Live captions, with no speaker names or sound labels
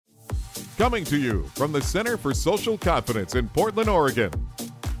Coming to you from the Center for Social Confidence in Portland, Oregon.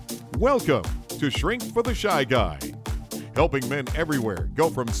 Welcome to Shrink for the Shy Guy, helping men everywhere go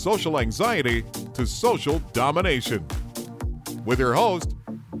from social anxiety to social domination. With your host,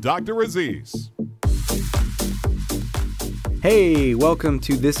 Dr. Aziz. Hey, welcome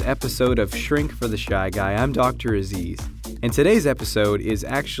to this episode of Shrink for the Shy Guy. I'm Dr. Aziz, and today's episode is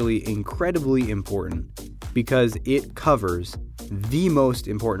actually incredibly important because it covers the most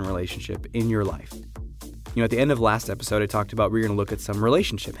important relationship in your life. At the end of last episode, I talked about we're going to look at some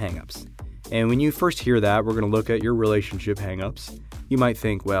relationship hangups. And when you first hear that, we're going to look at your relationship hangups. You might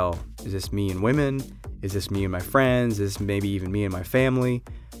think, well, is this me and women? Is this me and my friends? Is this maybe even me and my family?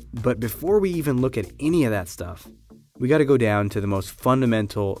 But before we even look at any of that stuff, we got to go down to the most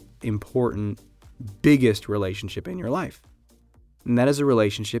fundamental, important, biggest relationship in your life. And that is a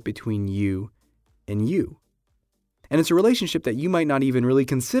relationship between you and you. And it's a relationship that you might not even really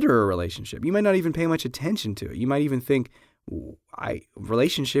consider a relationship. You might not even pay much attention to it. You might even think,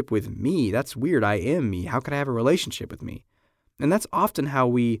 relationship with me, that's weird. I am me. How could I have a relationship with me? And that's often how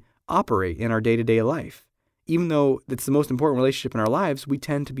we operate in our day-to-day life. Even though it's the most important relationship in our lives, we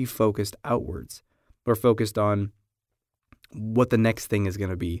tend to be focused outwards. We're focused on what the next thing is going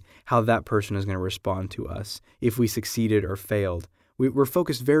to be, how that person is going to respond to us, if we succeeded or failed. We're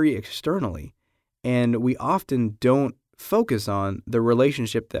focused very externally. And we often don't focus on the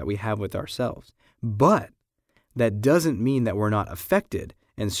relationship that we have with ourselves. But that doesn't mean that we're not affected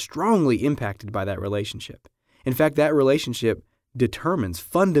and strongly impacted by that relationship. In fact, that relationship determines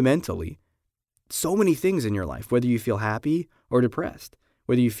fundamentally so many things in your life, whether you feel happy or depressed,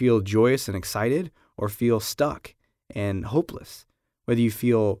 whether you feel joyous and excited or feel stuck and hopeless, whether you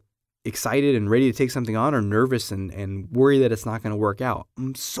feel excited and ready to take something on or nervous and worry that it's not going to work out.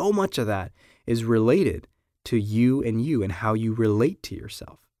 So much of that is related to you and how you relate to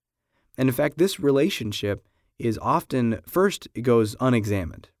yourself. And in fact, this relationship is often, first, it goes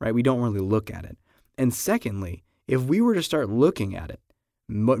unexamined, right? We don't really look at it. And secondly, if we were to start looking at it,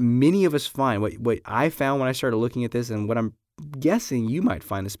 what many of us find, what I found when I started looking at this and what I'm guessing you might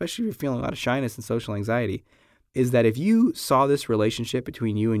find, especially if you're feeling a lot of shyness and social anxiety, is that if you saw this relationship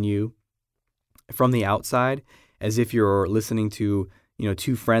between you and you from the outside, as if you're listening to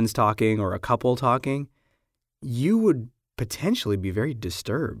two friends talking or a couple talking, you would potentially be very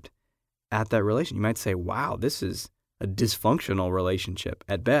disturbed at that relation. You might say, wow, this is a dysfunctional relationship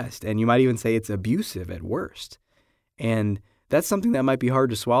at best. And you might even say it's abusive at worst. And that's something that might be hard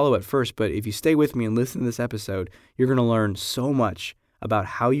to swallow at first. But if you stay with me and listen to this episode, you're going to learn so much about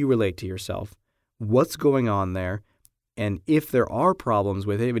how you relate to yourself, what's going on there, and if there are problems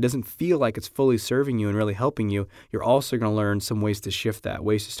with it, if it doesn't feel like it's fully serving you and really helping you, you're also going to learn some ways to shift that,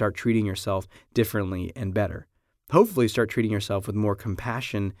 ways to start treating yourself differently and better. Hopefully start treating yourself with more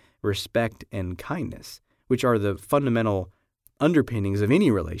compassion, respect, and kindness, which are the fundamental underpinnings of any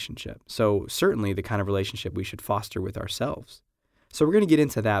relationship. So certainly the kind of relationship we should foster with ourselves. So we're going to get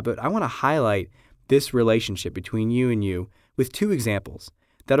into that, but I want to highlight this relationship between you and you with two examples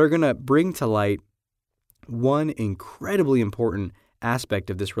that are going to bring to light one incredibly important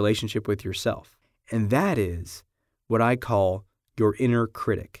aspect of this relationship with yourself, and that is what I call your inner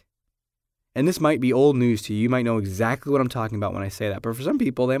critic. And this might be old news to you. You might know exactly what I'm talking about when I say that, but for some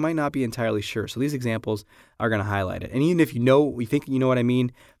people, they might not be entirely sure. So these examples are going to highlight it. And even if you think you know what I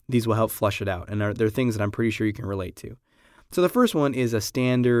mean, these will help flush it out. And they're things that I'm pretty sure you can relate to. So the first one is a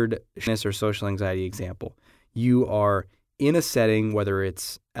standard shyness or social anxiety example. You are in a setting, whether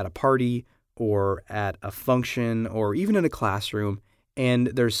it's at a party or at a function or even in a classroom, and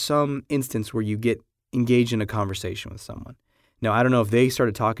there's some instance where you get engaged in a conversation with someone. Now, I don't know if they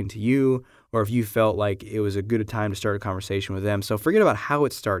started talking to you or if you felt like it was a good time to start a conversation with them. So forget about how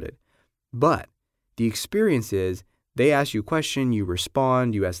it started. But the experience is they ask you a question, you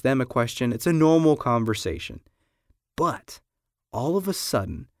respond, you ask them a question. It's a normal conversation. But all of a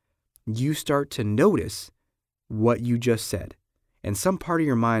sudden, you start to notice what you just said. And some part of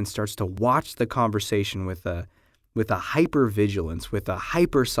your mind starts to watch the conversation with a hyper-vigilance, with a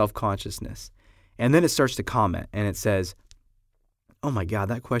hyper-self-consciousness. And then it starts to comment, and it says, oh my God,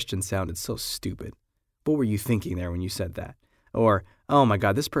 that question sounded so stupid. What were you thinking there when you said that? Or, oh my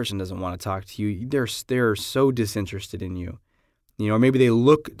God, this person doesn't want to talk to you. They're so disinterested in you. Or maybe they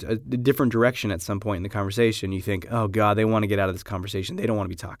look a different direction at some point in the conversation. You think, oh God, they want to get out of this conversation. They don't want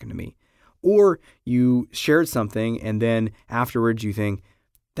to be talking to me. Or you shared something and then afterwards you think,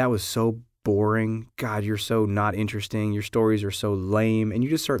 that was so boring. God, you're so not interesting. Your stories are so lame. And you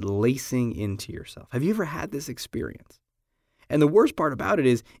just start lacing into yourself. Have you ever had this experience? And the worst part about it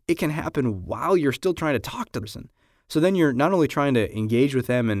is it can happen while you're still trying to talk to the person. So then you're not only trying to engage with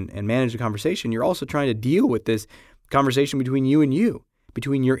them and manage the conversation, you're also trying to deal with this conversation between you,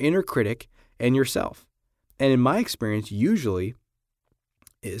 between your inner critic and yourself. And in my experience, usually,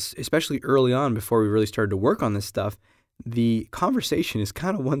 especially early on before we really started to work on this stuff, the conversation is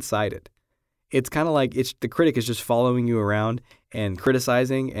kind of one-sided. It's kind of like the critic is just following you around and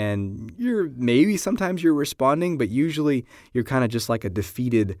criticizing, and sometimes you're responding, but usually you're kind of just like a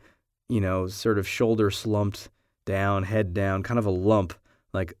defeated, sort of shoulder slumped down, head down, kind of a lump,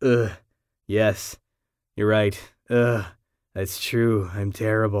 like, ugh, yes, you're right, ugh, that's true, I'm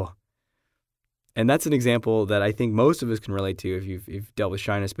terrible. And that's an example that I think most of us can relate to if you've dealt with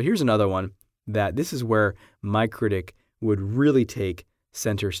shyness. But here's another one that this is where my critic would really take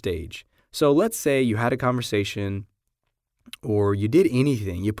center stage. So let's say you had a conversation or you did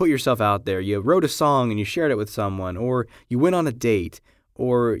anything. You put yourself out there. You wrote a song and you shared it with someone, or you went on a date,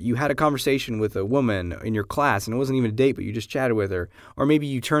 or you had a conversation with a woman in your class and it wasn't even a date, but you just chatted with her. Or maybe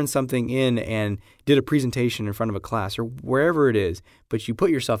you turned something in and did a presentation in front of a class, or wherever it is, but you put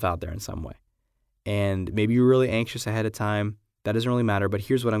yourself out there in some way. And maybe you were really anxious ahead of time. That doesn't really matter, but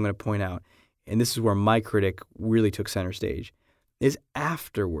here's what I'm going to point out. And this is where my critic really took center stage, is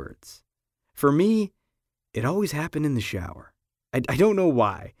afterwards. For me, it always happened in the shower. I don't know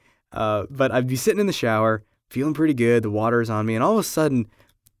why, but I'd be sitting in the shower, feeling pretty good, the water is on me, and all of a sudden,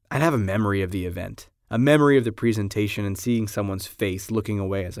 I'd have a memory of the event, a memory of the presentation and seeing someone's face looking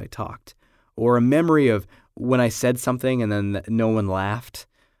away as I talked, or a memory of when I said something and then no one laughed,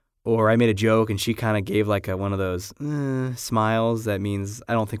 or I made a joke and she kind of gave like one of those smiles that means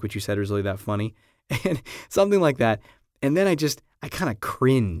I don't think what you said was really that funny, and something like that. And then I kind of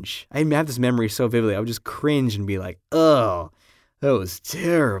cringe. I have this memory so vividly. I would just cringe and be like, oh, that was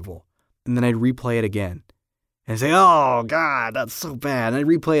terrible. And then I'd replay it again and say, oh, God, that's so bad. And I'd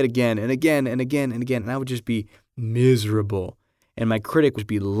replay it again and again and again and again. And I would just be miserable. And my critic would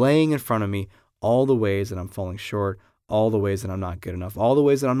be laying in front of me all the ways that I'm falling short, all the ways that I'm not good enough, all the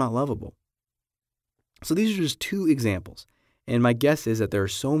ways that I'm not lovable. So these are just two examples. And my guess is that there are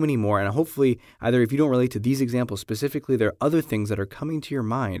so many more, and hopefully either if you don't relate to these examples specifically, there are other things that are coming to your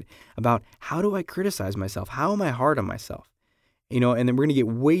mind about how do I criticize myself? How am I hard on myself? And then we're going to get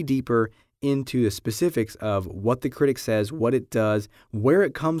way deeper into the specifics of what the critic says, what it does, where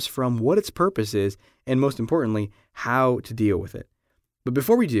it comes from, what its purpose is, and most importantly, how to deal with it. But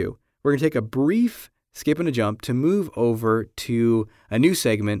before we do, we're going to take a brief skip and a jump to move over to a new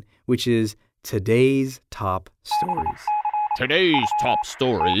segment, which is today's top stories. Today's top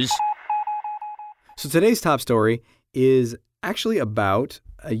stories. So today's top story is actually about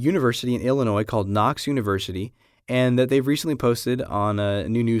a university in Illinois called Knox University, and that they've recently posted on a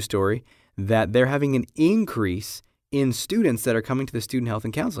new news story that they're having an increase in students that are coming to the Student Health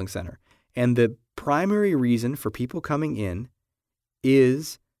and Counseling Center. And the primary reason for people coming in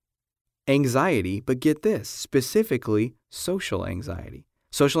is anxiety, but get this, specifically social anxiety.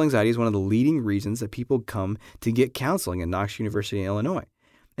 Social anxiety is one of the leading reasons that people come to get counseling at Knox University in Illinois.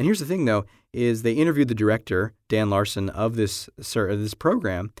 And here's the thing, though, is they interviewed the director, Dan Larson, of this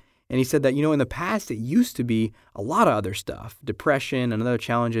program, and he said that, in the past it used to be a lot of other stuff, depression and other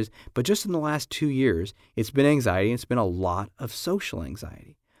challenges, but just in the last 2 years, it's been anxiety, and it's been a lot of social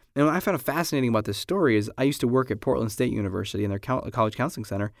anxiety. And what I found fascinating about this story is I used to work at Portland State University in their college counseling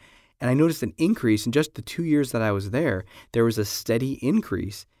center, and I noticed an increase in just the 2 years that I was there. There was a steady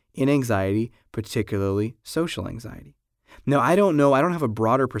increase in anxiety, particularly social anxiety. Now, I don't know. I don't have a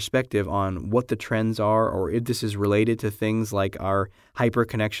broader perspective on what the trends are or if this is related to things like our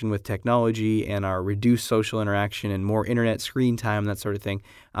hyperconnection with technology and our reduced social interaction and more internet screen time, that sort of thing.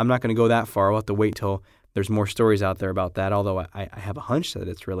 I'm not going to go that far. I'll have to wait till there's more stories out there about that, although I have a hunch that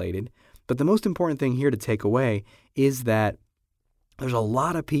it's related. But the most important thing here to take away is that there's a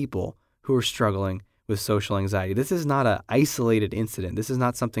lot of people who are struggling with social anxiety. This is not an isolated incident. This is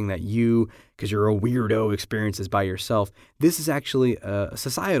not something that you, because you're a weirdo, experiences by yourself. This is actually a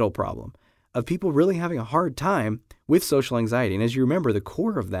societal problem of people really having a hard time with social anxiety. And as you remember, the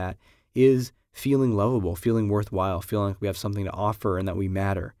core of that is feeling lovable, feeling worthwhile, feeling like we have something to offer and that we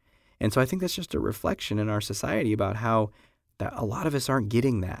matter. And so I think that's just a reflection in our society about how that a lot of us aren't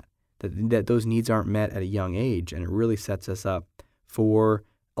getting that those needs aren't met at a young age. And it really sets us up for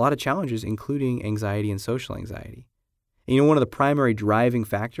a lot of challenges, including anxiety and social anxiety. And one of the primary driving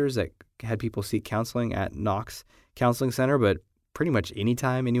factors that had people seek counseling at Knox Counseling Center, but pretty much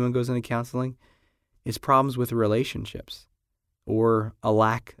anytime anyone goes into counseling, is problems with relationships or a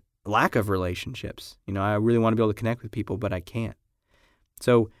lack of relationships. I really want to be able to connect with people, but I can't.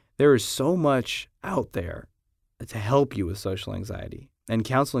 So there is so much out there to help you with social anxiety. And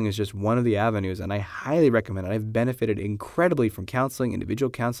counseling is just one of the avenues, and I highly recommend it. I've benefited incredibly from counseling, individual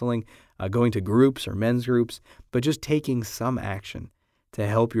counseling, going to groups or men's groups, but just taking some action to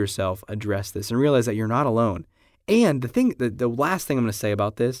help yourself address this and realize that you're not alone. And the last thing I'm going to say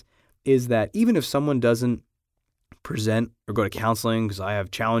about this is that even if someone doesn't present or go to counseling because I have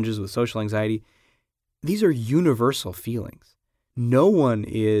challenges with social anxiety, these are universal feelings. No one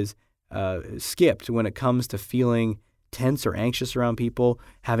is skipped when it comes to feeling tense or anxious around people,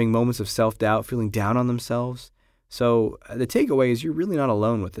 having moments of self-doubt, feeling down on themselves. So the takeaway is you're really not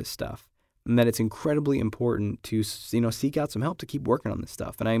alone with this stuff, and that it's incredibly important to seek out some help to keep working on this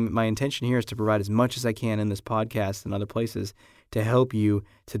stuff. And my intention here is to provide as much as I can in this podcast and other places to help you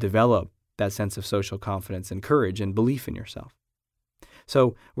to develop that sense of social confidence and courage and belief in yourself.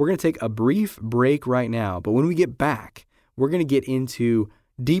 So we're going to take a brief break right now, but when we get back, we're going to get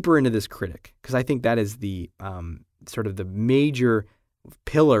deeper into this critic, because I think that is the sort of the major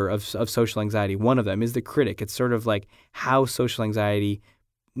pillar of social anxiety. One of them is the critic. It's sort of like how social anxiety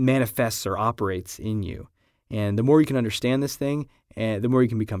manifests or operates in you. And the more you can understand this thing, the more you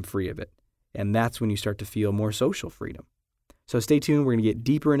can become free of it. And that's when you start to feel more social freedom. So stay tuned. We're going to get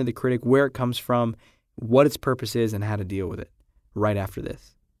deeper into the critic, where it comes from, what its purpose is, and how to deal with it right after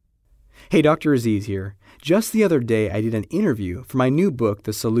this. Hey, Dr. Aziz here. Just the other day, I did an interview for my new book,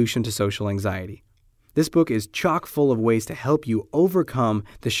 The Solution to Social Anxiety. This book is chock full of ways to help you overcome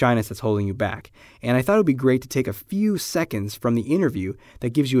the shyness that's holding you back. And I thought it would be great to take a few seconds from the interview that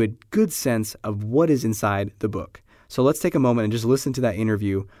gives you a good sense of what is inside the book. So let's take a moment and just listen to that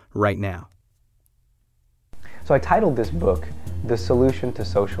interview right now. So I titled this book, The Solution to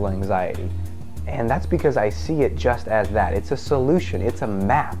Social Anxiety. And that's because I see it just as that. It's a solution, it's a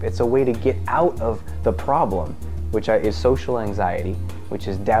map, it's a way to get out of the problem, which is social anxiety, which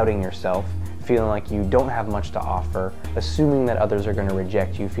is doubting yourself, feeling like you don't have much to offer, assuming that others are going to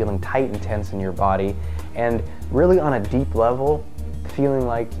reject you, feeling tight and tense in your body, and really on a deep level, feeling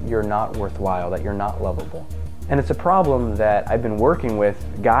like you're not worthwhile, that you're not lovable. And it's a problem that I've been working with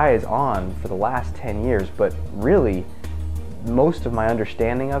guys on for the last 10 years, but really, most of my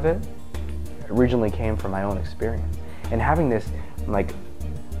understanding of it originally came from my own experience. And having this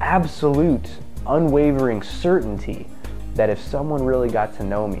absolute, unwavering certainty that if someone really got to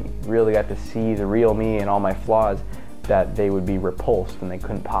know me, really got to see the real me and all my flaws, that they would be repulsed and they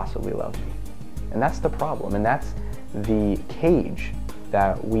couldn't possibly love me. And that's the problem, and that's the cage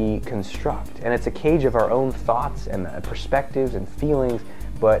that we construct. And it's a cage of our own thoughts and perspectives and feelings,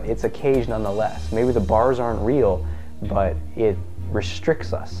 but it's a cage nonetheless. Maybe the bars aren't real, but it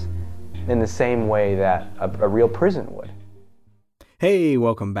restricts us in the same way that a real prison would. Hey,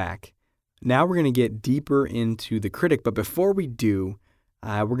 welcome back. Now we're going to get deeper into the critic, but before we do,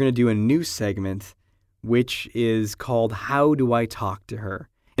 we're going to do a new segment, which is called How Do I Talk to Her?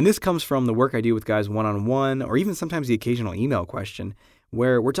 And this comes from the work I do with guys one-on-one, or even sometimes the occasional email question,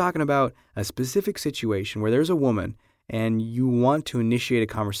 where we're talking about a specific situation where there's a woman and you want to initiate a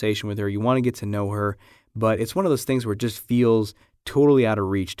conversation with her, you want to get to know her, but it's one of those things where it just feels totally out of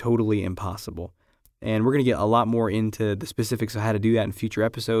reach, totally impossible. And we're going to get a lot more into the specifics of how to do that in future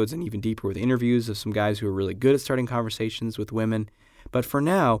episodes, and even deeper with interviews of some guys who are really good at starting conversations with women. But for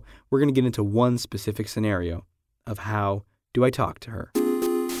now, we're going to get into one specific scenario of how do I talk to her.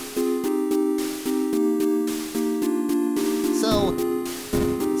 So,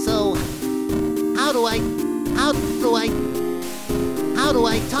 how do I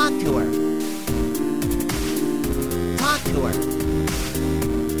talk to her? Talk to her.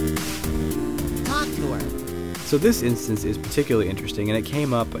 So this instance is particularly interesting, and it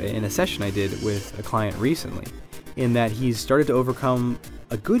came up in a session I did with a client recently, in that he's started to overcome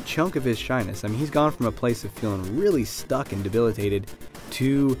a good chunk of his shyness. I mean, he's gone from a place of feeling really stuck and debilitated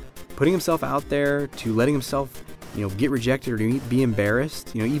to putting himself out there, to letting himself, get rejected or to be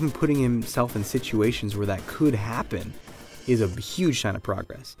embarrassed. Even putting himself in situations where that could happen is a huge sign of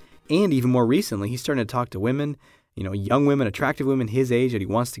progress. And even more recently, he's starting to talk to women, young women, attractive women his age that he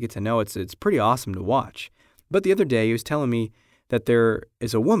wants to get to know. It's pretty awesome to watch. But the other day, he was telling me that there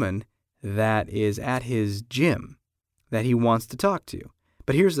is a woman that is at his gym that he wants to talk to.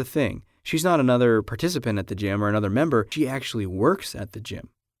 But here's the thing. She's not another participant at the gym or another member. She actually works at the gym.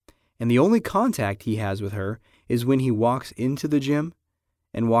 And the only contact he has with her is when he walks into the gym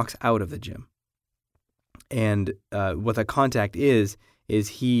and walks out of the gym. And what that contact is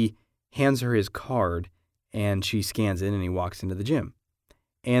he hands her his card and she scans in and he walks into the gym.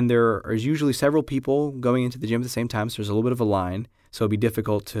 And there are usually several people going into the gym at the same time, so there's a little bit of a line. So it'd be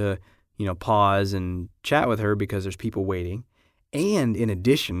difficult to, pause and chat with her because there's people waiting. And in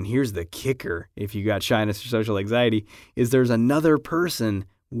addition, here's the kicker, if you got shyness or social anxiety, is there's another person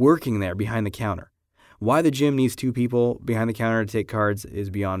working there behind the counter. Why the gym needs 2 people behind the counter to take cards is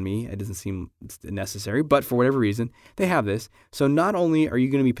beyond me. It doesn't seem necessary, but for whatever reason, they have this. So not only are you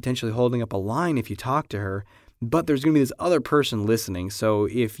going to be potentially holding up a line if you talk to her, but there's going to be this other person listening. So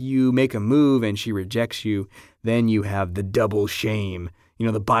if you make a move and she rejects you, then you have the double shame,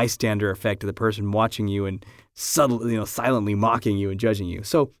 the bystander effect of the person watching you and subtly, silently mocking you and judging you.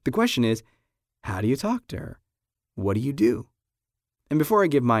 So the question is, how do you talk to her? What do you do? And before I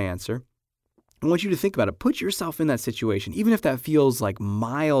give my answer, I want you to think about it. Put yourself in that situation, even if that feels like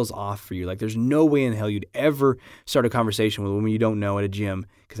miles off for you, like there's no way in hell you'd ever start a conversation with a woman you don't know at a gym,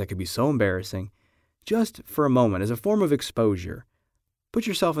 because that could be so embarrassing. Just for a moment, as a form of exposure, put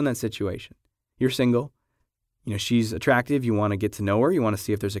yourself in that situation. You're single. She's attractive. You want to get to know her. You want to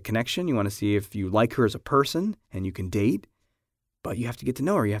see if there's a connection. You want to see if you like her as a person and you can date. But you have to get to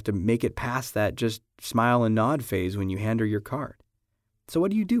know her. You have to make it past that just smile and nod phase when you hand her your card. So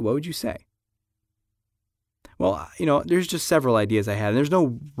what do you do? What would you say? Well, there's just several ideas I had, and there's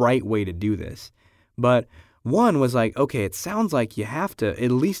no right way to do this. But one was like, okay, it sounds like you have to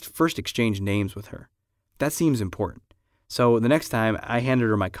at least first exchange names with her. That seems important. So the next time I handed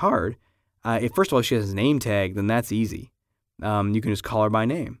her my card, if first of all, if she has a name tag, then that's easy. You can just call her by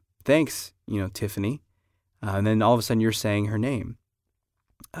name. Thanks, Tiffany. And then all of a sudden you're saying her name.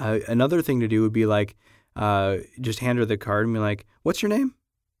 Another thing to do would be like, just hand her the card and be like, what's your name?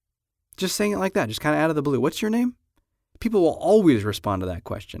 Just saying it like that, just kind of out of the blue. What's your name? People will always respond to that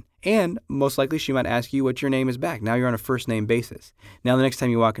question. And most likely she might ask you what your name is back. Now you're on a first name basis. Now the next time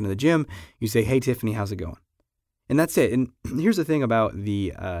you walk into the gym, you say, hey, Tiffany, how's it going? And that's it. And here's the thing about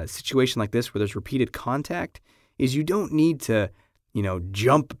the situation like this where there's repeated contact is you don't need to,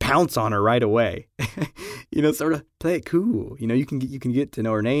 pounce on her right away. Sort of play it cool. You can get to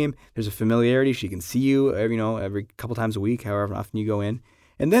know her name. There's a familiarity. She can see you every couple times a week, however often you go in.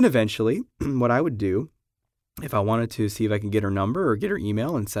 And then eventually, what I would do, if I wanted to see if I can get her number or get her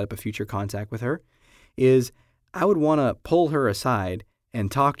email and set up a future contact with her, is I would want to pull her aside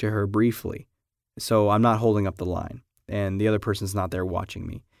and talk to her briefly. So I'm not holding up the line and the other person's not there watching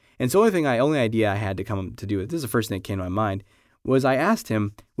me. And so the only idea I had to come to do it, this is the first thing that came to my mind, was I asked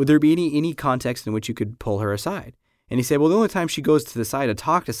him, would there be any context in which you could pull her aside? And he said, well, the only time she goes to the side to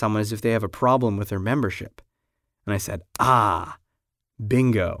talk to someone is if they have a problem with their membership. And I said,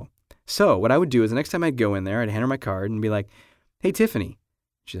 bingo. So what I would do is the next time I'd go in there, I'd hand her my card and be like, hey, Tiffany.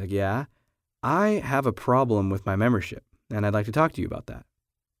 She's like, yeah, I have a problem with my membership and I'd like to talk to you about that.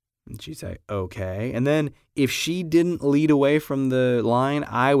 And she'd say, okay. And then if she didn't lead away from the line,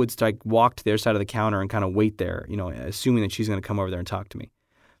 I would walk to their side of the counter and kind of wait there, assuming that she's going to come over there and talk to me.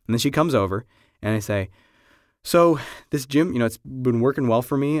 And then she comes over and I say, so this gym, it's been working well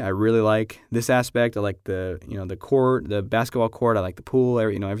for me. I really like this aspect. I like the court, the basketball court. I like the pool.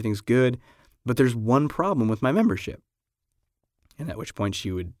 Everything's good. But there's one problem with my membership. And at which point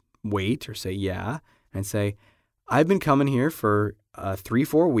she would wait or say, yeah, and say, I've been coming here for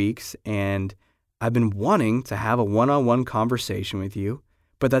 3-4 weeks and I've been wanting to have a one-on-one conversation with you,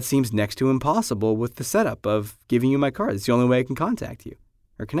 but that seems next to impossible with the setup of giving you my card. It's the only way I can contact you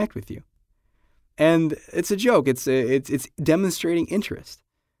or connect with you. And it's a joke. It's demonstrating interest.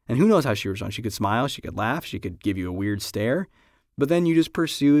 And who knows how she responds. She could smile. She could laugh. She could give you a weird stare. But then you just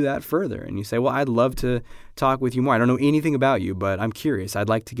pursue that further. And you say, well, I'd love to talk with you more. I don't know anything about you, but I'm curious. I'd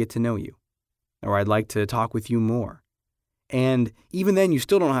like to get to know you. Or I'd like to talk with you more. And even then, you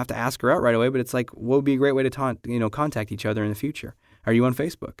still don't have to ask her out right away. But it's like, what would be a great way to contact each other in the future? Are you on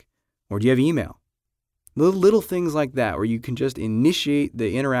Facebook? Or do you have email? Little things like that where you can just initiate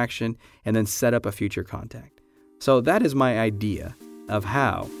the interaction and then set up a future contact. So that is my idea of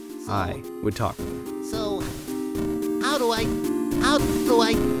how I would talk with her. So, how do I talk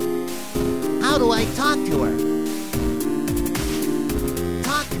to her?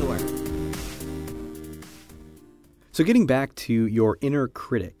 Talk to her. So getting back to your inner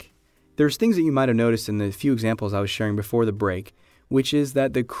critic, there's things that you might have noticed in the few examples I was sharing before the break, which is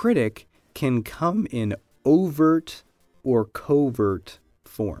that the critic can come in overt or covert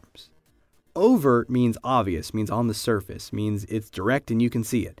forms. Overt means obvious, means on the surface, means it's direct and you can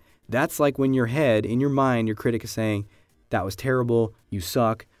see it. That's like when your head, in your mind, your critic is saying, that was terrible, you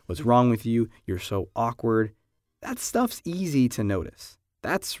suck, what's wrong with you, you're so awkward. That stuff's easy to notice.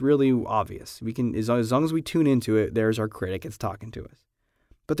 That's really obvious. We can, as long as we tune into it, there's our critic, it's talking to us.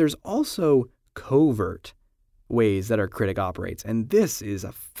 But there's also covert ways that our critic operates. And this is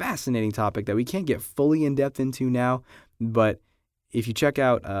a fascinating topic that we can't get fully in depth into now, but if you check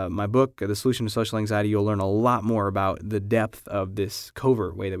out my book, The Solution to Social Anxiety, you'll learn a lot more about the depth of this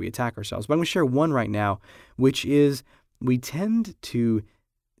covert way that we attack ourselves. But I'm going to share one right now, which is we tend to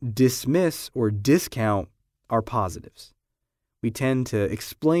dismiss or discount our positives. We tend to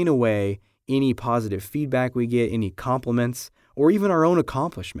explain away any positive feedback we get, any compliments, or even our own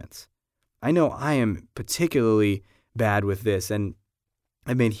accomplishments. I know I am particularly bad with this, and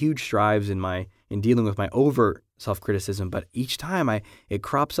I've made huge strides in dealing with my overt self-criticism, but each time it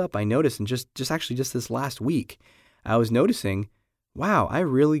crops up, I notice, and just this last week, I was noticing, wow, I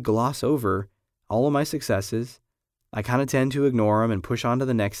really gloss over all of my successes. I kind of tend to ignore them and push on to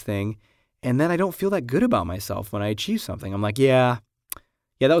the next thing, and then I don't feel that good about myself when I achieve something. I'm like, yeah,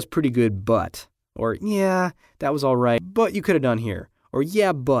 that was pretty good, but, or yeah, that was all right, but you could have done here, or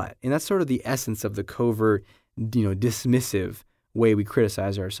yeah, but, and that's sort of the essence of the covert, dismissive way we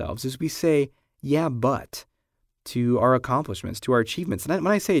criticize ourselves, is we say, yeah, but, to our accomplishments, to our achievements. And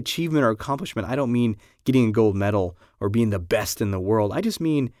when I say achievement or accomplishment, I don't mean getting a gold medal or being the best in the world. I just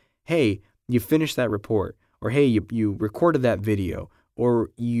mean, hey, you finished that report, or hey, you recorded that video, or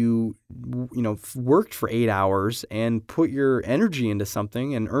you worked for 8 hours and put your energy into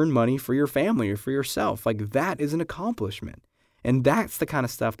something and earned money for your family or for yourself. Like, that is an accomplishment. And that's the kind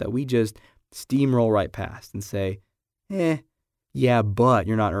of stuff that we just steamroll right past and say, yeah, but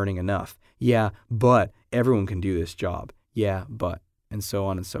you're not earning enough. Yeah, but everyone can do this job. Yeah, but, and so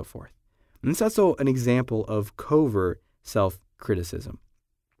on and so forth. And that's also an example of covert self-criticism.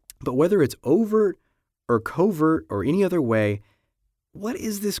 But whether it's overt or covert or any other way, what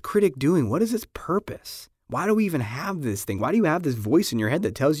is this critic doing? What is its purpose? Why do we even have this thing? Why do you have this voice in your head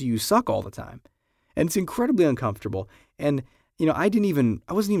that tells you suck all the time? And it's incredibly uncomfortable. And, I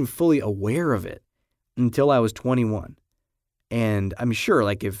wasn't even fully aware of it until I was 21. And I'm sure,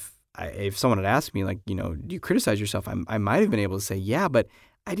 like, if someone had asked me, like, do you criticize yourself? I might have been able to say, yeah, but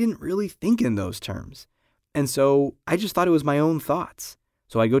I didn't really think in those terms. And so I just thought it was my own thoughts.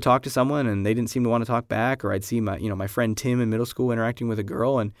 So I'd go talk to someone and they didn't seem to want to talk back, or I'd see my friend Tim in middle school interacting with a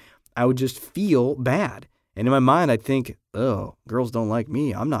girl, and I would just feel bad. And in my mind, I'd think, oh, girls don't like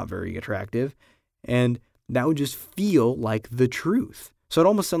me. I'm not very attractive. And that would just feel like the truth. So it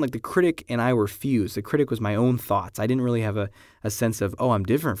almost sounded like the critic and I were fused. The critic was my own thoughts. I didn't really have a sense of, oh, I'm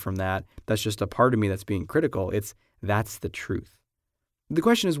different from that. That's just a part of me that's being critical. That's the truth. The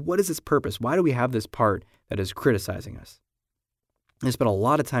question is, what is its purpose? Why do we have this part that is criticizing us? I spent a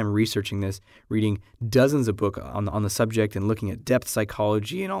lot of time researching this, reading dozens of books on the subject and looking at depth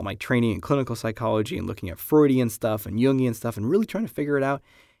psychology and all my training in clinical psychology and looking at Freudian stuff and Jungian stuff and really trying to figure it out.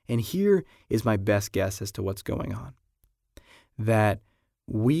 And here is my best guess as to what's going on. That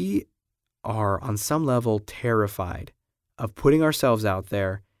we are on some level terrified of putting ourselves out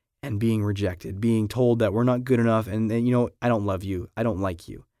there and being rejected, being told that we're not good enough and I don't love you, I don't like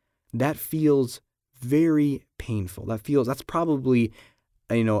you. That feels very painful. That's probably,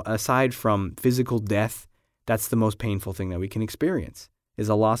 aside from physical death, that's the most painful thing that we can experience, is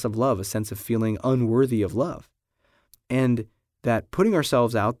a loss of love, a sense of feeling unworthy of love. And that putting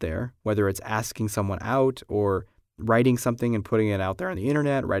ourselves out there, whether it's asking someone out or writing something and putting it out there on the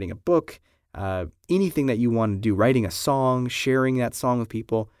internet, writing a book, anything that you want to do, writing a song, sharing that song with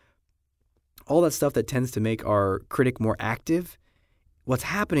people, all that stuff that tends to make our critic more active, what's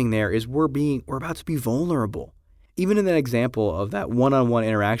happening there is we're about to be vulnerable. Even in that example of that one-on-one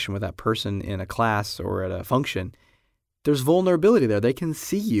interaction with that person in a class or at a function, there's vulnerability there. They can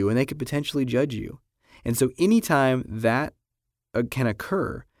see you and they could potentially judge you. And so anytime that can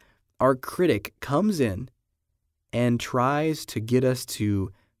occur, our critic comes in and tries to get us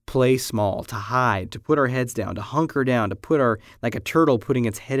to play small, to hide, to put our heads down, to hunker down, to put like a turtle putting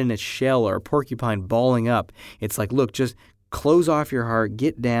its head in its shell or a porcupine balling up. It's like, look, just close off your heart,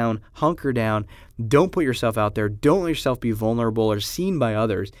 get down, hunker down, don't put yourself out there, don't let yourself be vulnerable or seen by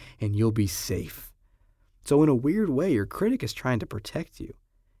others, and you'll be safe. So in a weird way, your critic is trying to protect you.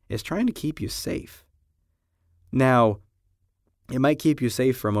 It's trying to keep you safe. Now, it might keep you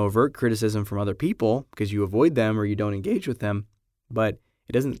safe from overt criticism from other people because you avoid them or you don't engage with them, but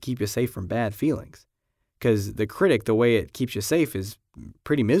it doesn't keep you safe from bad feelings. Because the critic, the way it keeps you safe is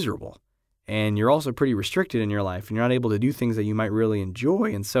pretty miserable. And you're also pretty restricted in your life and you're not able to do things that you might really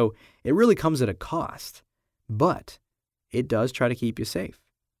enjoy. And so it really comes at a cost, but it does try to keep you safe.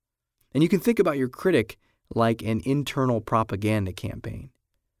 And you can think about your critic like an internal propaganda campaign.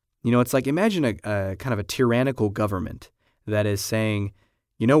 It's like, imagine a kind of a tyrannical government that is saying,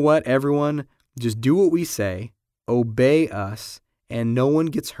 you know what, everyone, just do what we say, obey us, and no one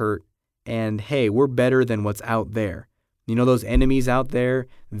gets hurt, and hey, we're better than what's out there. Those enemies out there,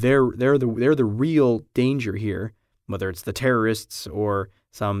 they're the real danger here. whether it's the terrorists or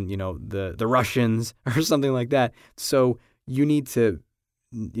some, the Russians or something like that. So you need to,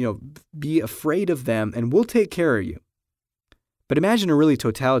 be afraid of them, and we'll take care of you. But imagine a really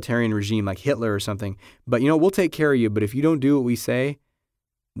totalitarian regime like Hitler or something. But, we'll take care of you. But if you don't do what we say,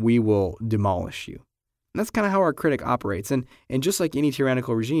 we will demolish you. And that's kind of how our critic operates. And just like any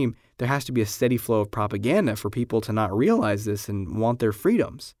tyrannical regime, there has to be a steady flow of propaganda for people to not realize this and want their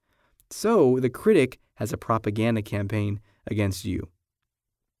freedoms. So the critic has a propaganda campaign against you.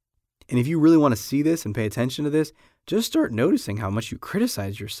 And if you really want to see this and pay attention to this, just start noticing how much you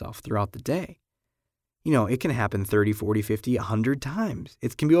criticize yourself throughout the day. It can happen 30, 40, 50, 100 times.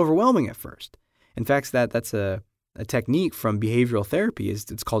 It can be overwhelming at first. In fact, that's a technique from behavioral therapy.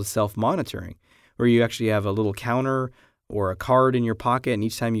 It's called self-monitoring, where you actually have a little counter or a card in your pocket, and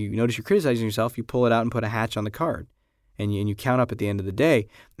each time you notice you're criticizing yourself, you pull it out and put a hatch on the card, and you count up at the end of the day.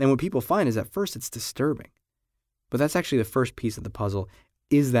 And what people find is at first it's disturbing. But that's actually the first piece of the puzzle,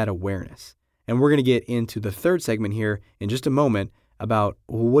 is that awareness. And we're going to get into the third segment here in just a moment about,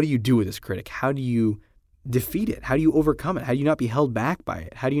 what do you do with this critic? How do you defeat it? How do you overcome it? How do you not be held back by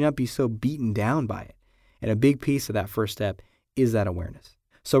it? How do you not be so beaten down by it? And a big piece of that first step is that awareness.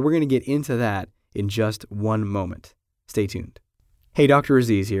 So we're going to get into that in just one moment. Stay tuned. Hey, Dr.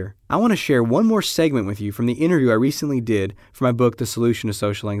 Aziz here. I want to share one more segment with you from the interview I recently did for my book, The Solution to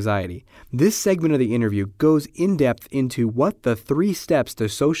Social Anxiety. This segment of the interview goes in depth into what the 3 steps to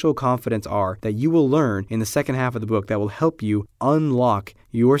social confidence are that you will learn in the second half of the book that will help you unlock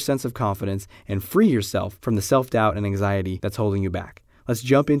your sense of confidence and free yourself from the self-doubt and anxiety that's holding you back. Let's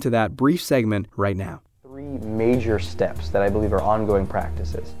jump into that brief segment right now. 3 major steps that I believe are ongoing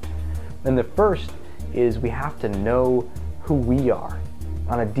practices. And the first is we have to know who we are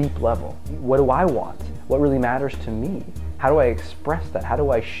on a deep level. What do I want? What really matters to me? How do I express that? How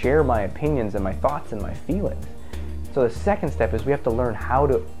do I share my opinions and my thoughts and my feelings? So the second step is we have to learn how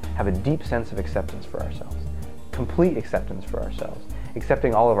to have a deep sense of acceptance for ourselves, complete acceptance for ourselves,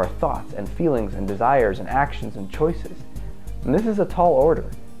 accepting all of our thoughts and feelings and desires and actions and choices. And this is a tall order.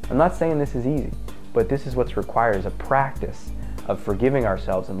 I'm not saying this is easy, but this is what's required, is a practice of forgiving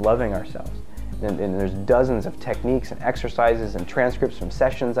ourselves and loving ourselves. And there's dozens of techniques and exercises and transcripts from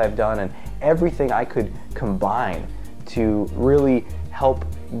sessions I've done and everything I could combine to really help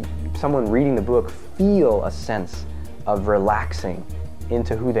someone reading the book feel a sense of relaxing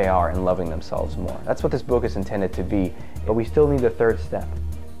into who they are and loving themselves more. That's what this book is intended to be, but we still need the third step.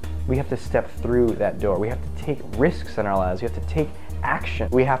 We have to step through that door. We have to take risks in our lives. We have to take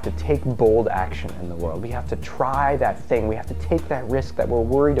action. We have to take bold action in the world. We have to try that thing. We have to take that risk that we're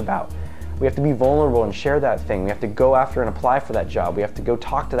worried about. We have to be vulnerable and share that thing. We have to go after and apply for that job. We have to go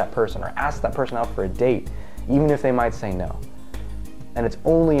talk to that person or ask that person out for a date, even if they might say no. And it's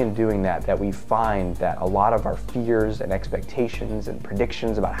only in doing that that we find that a lot of our fears and expectations and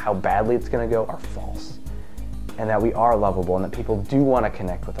predictions about how badly it's going to go are false. And that we are lovable and that people do want to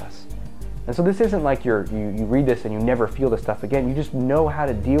connect with us. And so this isn't like you read this and you never feel this stuff again. You just know how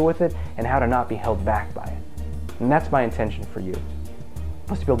to deal with it and how to not be held back by it. And that's my intention for you.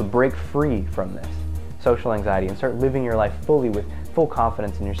 To be able to break free from this social anxiety and start living your life fully with full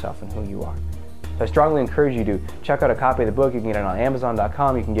confidence in yourself and who you are. So I strongly encourage you to check out a copy of the book. You can get it on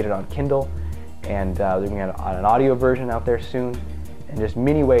Amazon.com, you can get it on Kindle, and you can get it on an audio version out there soon. And there's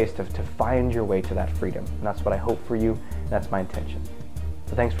many ways to find your way to that freedom. And that's what I hope for you, and that's my intention.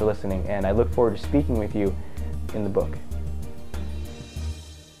 So thanks for listening, and I look forward to speaking with you in the book.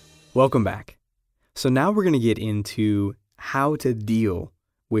 Welcome back. So now we're going to get into how to deal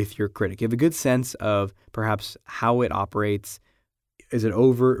with your critic. You have a good sense of perhaps how it operates. Is it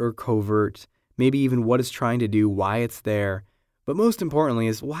overt or covert? Maybe even what it's trying to do, why it's there. But most importantly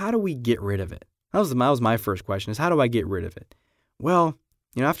is, well, how do we get rid of it? That was my first question, is how do I get rid of it? Well,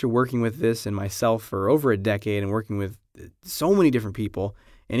 after working with this and myself for over a decade and working with so many different people,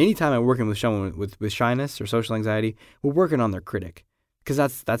 and anytime I'm working with someone with shyness or social anxiety, we're working on their critic, because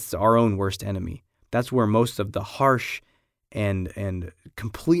that's our own worst enemy. That's where most of the harsh and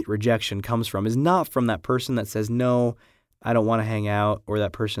complete rejection comes from, is not from that person that says, no, I don't want to hang out, or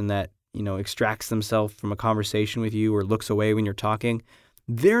that person that, extracts themselves from a conversation with you or looks away when you're talking.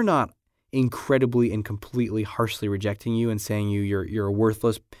 They're not incredibly and completely harshly rejecting you and saying you're a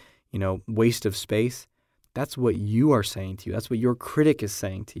worthless, waste of space. That's what you are saying to you. That's what your critic is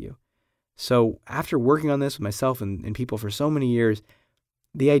saying to you. So after working on this with myself and people for so many years,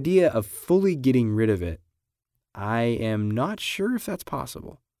 the idea of fully getting rid of it, I am not sure if that's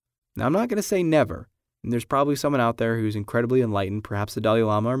possible. Now, I'm not going to say never. And there's probably someone out there who's incredibly enlightened, perhaps the Dalai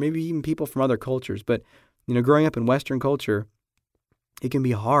Lama, or maybe even people from other cultures. But, growing up in Western culture, it can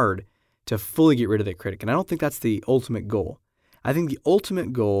be hard to fully get rid of the critic. And I don't think that's the ultimate goal. I think the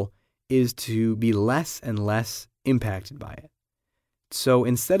ultimate goal is to be less and less impacted by it. So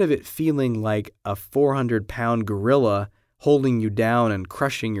instead of it feeling like a 400-pound gorilla holding you down and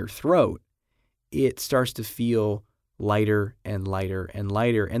crushing your throat, it starts to feel lighter and lighter and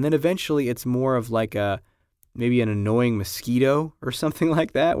lighter. And then eventually it's more of like maybe an annoying mosquito or something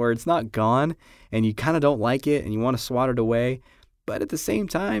like that, where it's not gone and you kind of don't like it and you want to swat it away. But at the same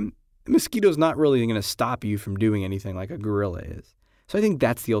time, the mosquito's not really going to stop you from doing anything like a gorilla is. So I think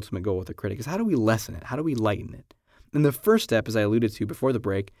that's the ultimate goal with a critic, is how do we lessen it? How do we lighten it? And the first step, as I alluded to before the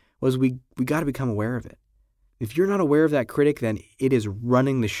break, was we got to become aware of it. If you're not aware of that critic, then it is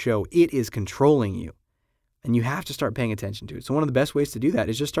running the show. It is controlling you. And you have to start paying attention to it. So one of the best ways to do that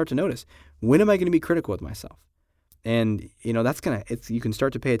is just start to notice, when am I going to be critical with myself? And, you can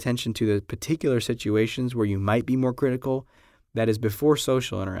start to pay attention to the particular situations where you might be more critical. That is before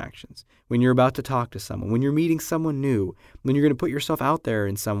social interactions, when you're about to talk to someone, when you're meeting someone new, when you're going to put yourself out there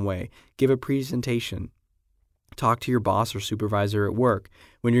in some way, give a presentation, talk to your boss or supervisor at work,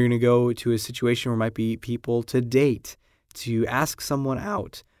 when you're going to go to a situation where might be people to date, to ask someone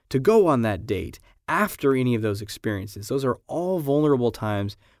out, to go on that date, after any of those experiences. Those are all vulnerable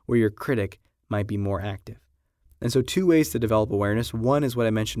times where your critic might be more active. And so 2 ways to develop awareness. One is what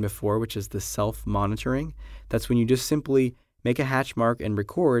I mentioned before, which is the self-monitoring. That's when you just simply make a hatch mark and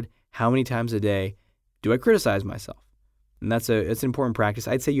record how many times a day do I criticize myself. And it's an important practice.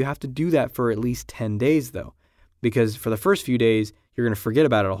 I'd say you have to do that for at least 10 days, though, because for the first few days, you're going to forget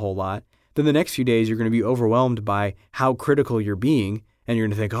about it a whole lot. Then the next few days, you're going to be overwhelmed by how critical you're being, and you're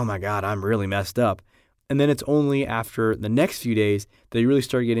going to think, oh my God, I'm really messed up. And then it's only after the next few days that you really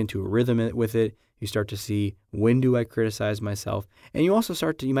start to get into a rhythm with it. You start to see, when do I criticize myself? And you also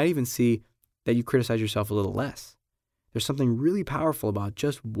you might even see that you criticize yourself a little less. There's something really powerful about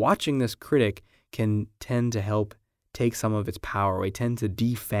just watching this critic can tend to help take some of its power away, tend to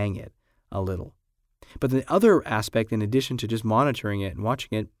defang it a little. But the other aspect, in addition to just monitoring it and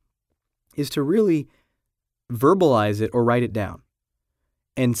watching it, is to really verbalize it or write it down.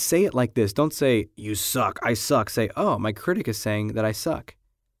 And say it like this. Don't say, you suck, I suck. Say, oh, my critic is saying that I suck.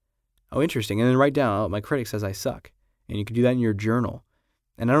 Oh, interesting. And then write down, oh, my critic says I suck. And you can do that in your journal.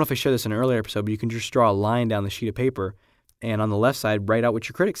 And I don't know if I shared this in an earlier episode, but you can just draw a line down the sheet of paper, and on the left side, write out what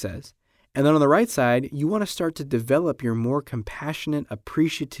your critic says. And then on the right side, you want to start to develop your more compassionate,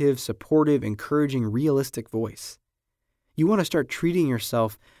 appreciative, supportive, encouraging, realistic voice. You want to start treating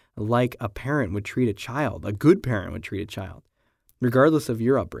yourself like a parent would treat a child, a good parent would treat a child, regardless of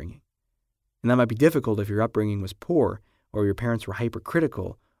your upbringing. And that might be difficult if your upbringing was poor, or your parents were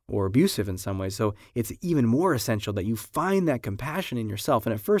hypercritical or abusive in some ways. So it's even more essential that you find that compassion in yourself.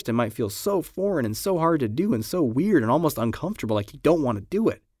 And at first it might feel so foreign and so hard to do and so weird and almost uncomfortable, like you don't want to do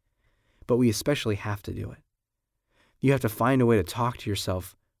it. But we especially have to do it. You have to find a way to talk to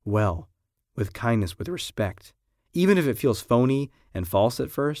yourself well, with kindness, with respect. Even if it feels phony and false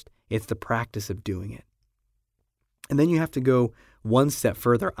at first, it's the practice of doing it. And then you have to go one step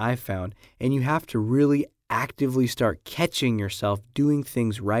further, I've found, and you have to really actively start catching yourself doing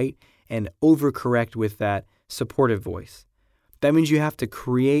things right and overcorrect with that supportive voice. That means you have to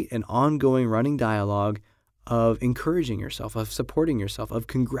create an ongoing running dialogue of encouraging yourself, of supporting yourself, of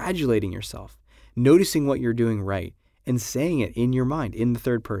congratulating yourself, noticing what you're doing right, and saying it in your mind, in the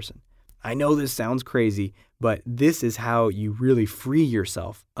third person. I know this sounds crazy, but this is how you really free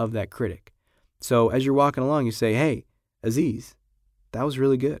yourself of that critic. So as you're walking along, you say, hey, Aziz, that was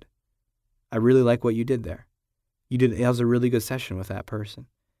really good. I really like what you did there. That was a really good session with that person.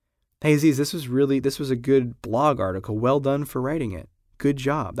 Hey, Aziz, this was a good blog article. Well done for writing it. Good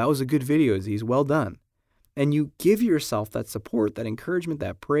job. That was a good video, Aziz. Well done. And you give yourself that support, that encouragement,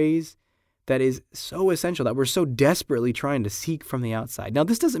 that praise that is so essential, that we're so desperately trying to seek from the outside. Now,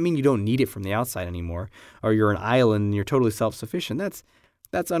 this doesn't mean you don't need it from the outside anymore, or you're an island and you're totally self-sufficient.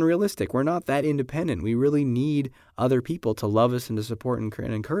 That's unrealistic. We're not that independent. We really need other people to love us and to support and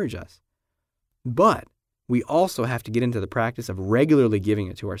encourage us. But we also have to get into the practice of regularly giving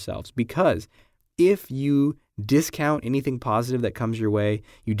it to ourselves, because if you discount anything positive that comes your way,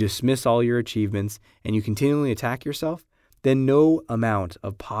 you dismiss all your achievements, and you continually attack yourself, then no amount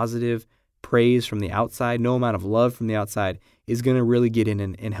of positive praise from the outside, no amount of love from the outside is going to really get in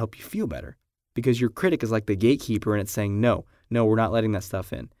and help you feel better. Because your critic is like the gatekeeper, and it's saying, no, we're not letting that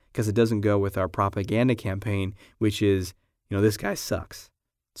stuff in, because it doesn't go with our propaganda campaign, which is, this guy sucks.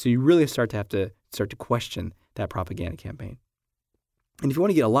 So you really start to question that propaganda campaign. And if you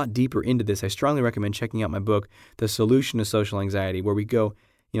want to get a lot deeper into this, I strongly recommend checking out my book, The Solution to Social Anxiety, where we go,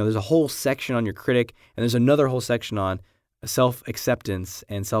 there's a whole section on your critic, and there's another whole section on self-acceptance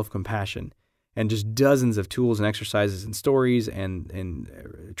and self-compassion, and just dozens of tools and exercises and stories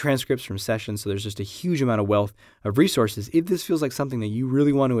and transcripts from sessions. So there's just a huge amount of wealth of resources. If this feels like something that you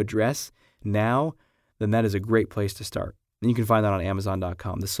really want to address now, then that is a great place to start. And you can find that on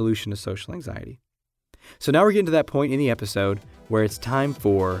Amazon.com, The Solution to Social Anxiety. So now we're getting to that point in the episode where it's time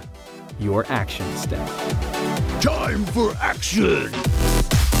for your action step. Time for action!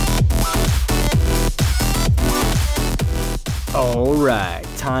 All right,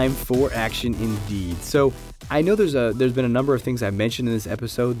 time for action indeed. So I know there's been a number of things I've mentioned in this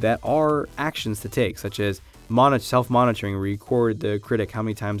episode that are actions to take, such as self-monitoring, record the critic how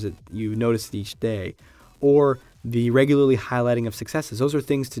many times that you noticed each day, or the regularly highlighting of successes. Those are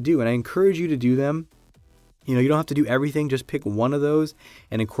things to do, and I encourage you to do them. You don't have to do everything. Just pick one of those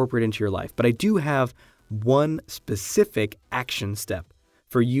and incorporate it into your life. But I do have one specific action step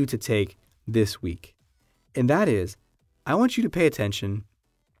for you to take this week, and that is, I want you to pay attention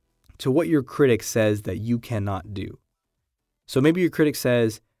to what your critic says that you cannot do. So maybe your critic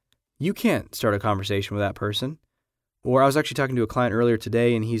says, you can't start a conversation with that person. Or I was actually talking to a client earlier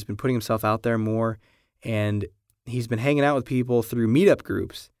today, and he's been putting himself out there more, and he's been hanging out with people through meetup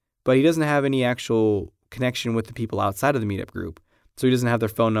groups, but he doesn't have any actual connection with the people outside of the meetup group. So he doesn't have their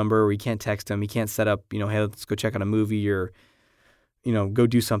phone number, or he can't text them. He can't set up, hey, let's go check out a movie, or, go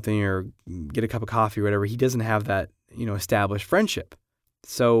do something, or get a cup of coffee or whatever. He doesn't have that, established friendship.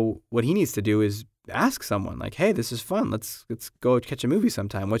 So what he needs to do is ask someone like, hey, this is fun. Let's go catch a movie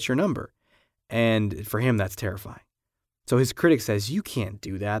sometime. What's your number? And for him, that's terrifying. So his critic says, you can't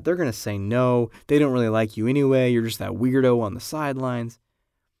do that. They're going to say no. They don't really like you anyway. You're just that weirdo on the sidelines.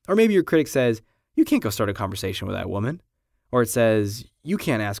 Or maybe your critic says, you can't go start a conversation with that woman. Or it says, you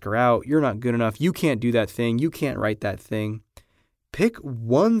can't ask her out. You're not good enough. You can't do that thing. You can't write that thing. Pick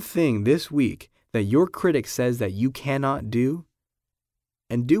one thing this week that your critic says that you cannot do,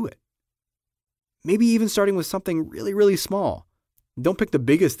 and do it. Maybe even starting with something really, really small. Don't pick the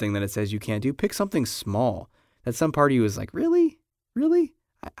biggest thing that it says you can't do. Pick something small that some part of you is like, really? Really?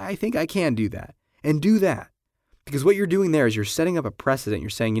 I think I can do that. And do that. Because what you're doing there is you're setting up a precedent. You're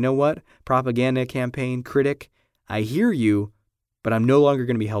saying, you know what? Propaganda campaign, critic, I hear you, but I'm no longer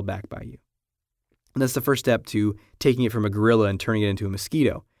going to be held back by you. And that's the first step to taking it from a gorilla and turning it into a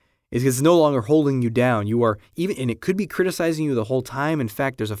mosquito. Is it's no longer holding you down. You are and it could be criticizing you the whole time. In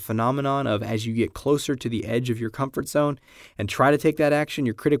fact, there's a phenomenon of as you get closer to the edge of your comfort zone and try to take that action,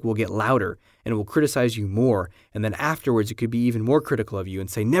 your critic will get louder and it will criticize you more. And then afterwards, it could be even more critical of you and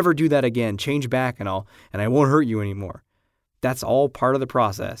say, never do that again, change back and I won't hurt you anymore. That's all part of the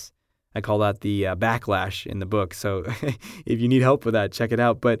process. I call that the backlash in the book. So if you need help with that, check it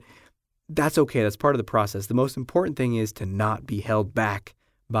out. But that's okay. That's part of the process. The most important thing is to not be held back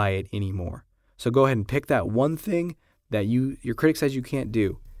by it anymore. So go ahead and pick that one thing that your critic says you can't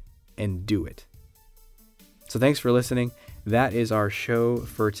do and do it. So thanks for listening. That is our show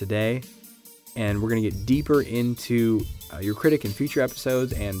for today. And we're going to get deeper into your critic in future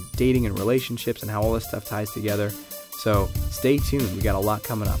episodes and dating and relationships and how all this stuff ties together. So stay tuned. We got a lot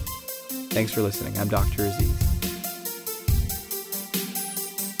coming up. Thanks for listening. I'm Dr. Aziz.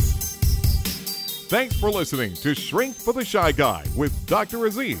 Thanks for listening to Shrink for the Shy Guy with Dr.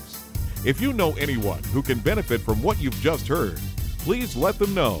 Aziz. If you know anyone who can benefit from what you've just heard, please let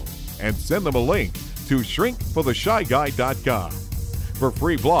them know and send them a link to shrinkfortheshyguy.com. For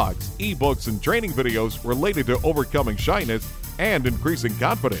free blogs, ebooks, and training videos related to overcoming shyness and increasing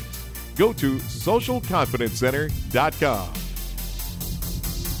confidence, go to socialconfidencecenter.com.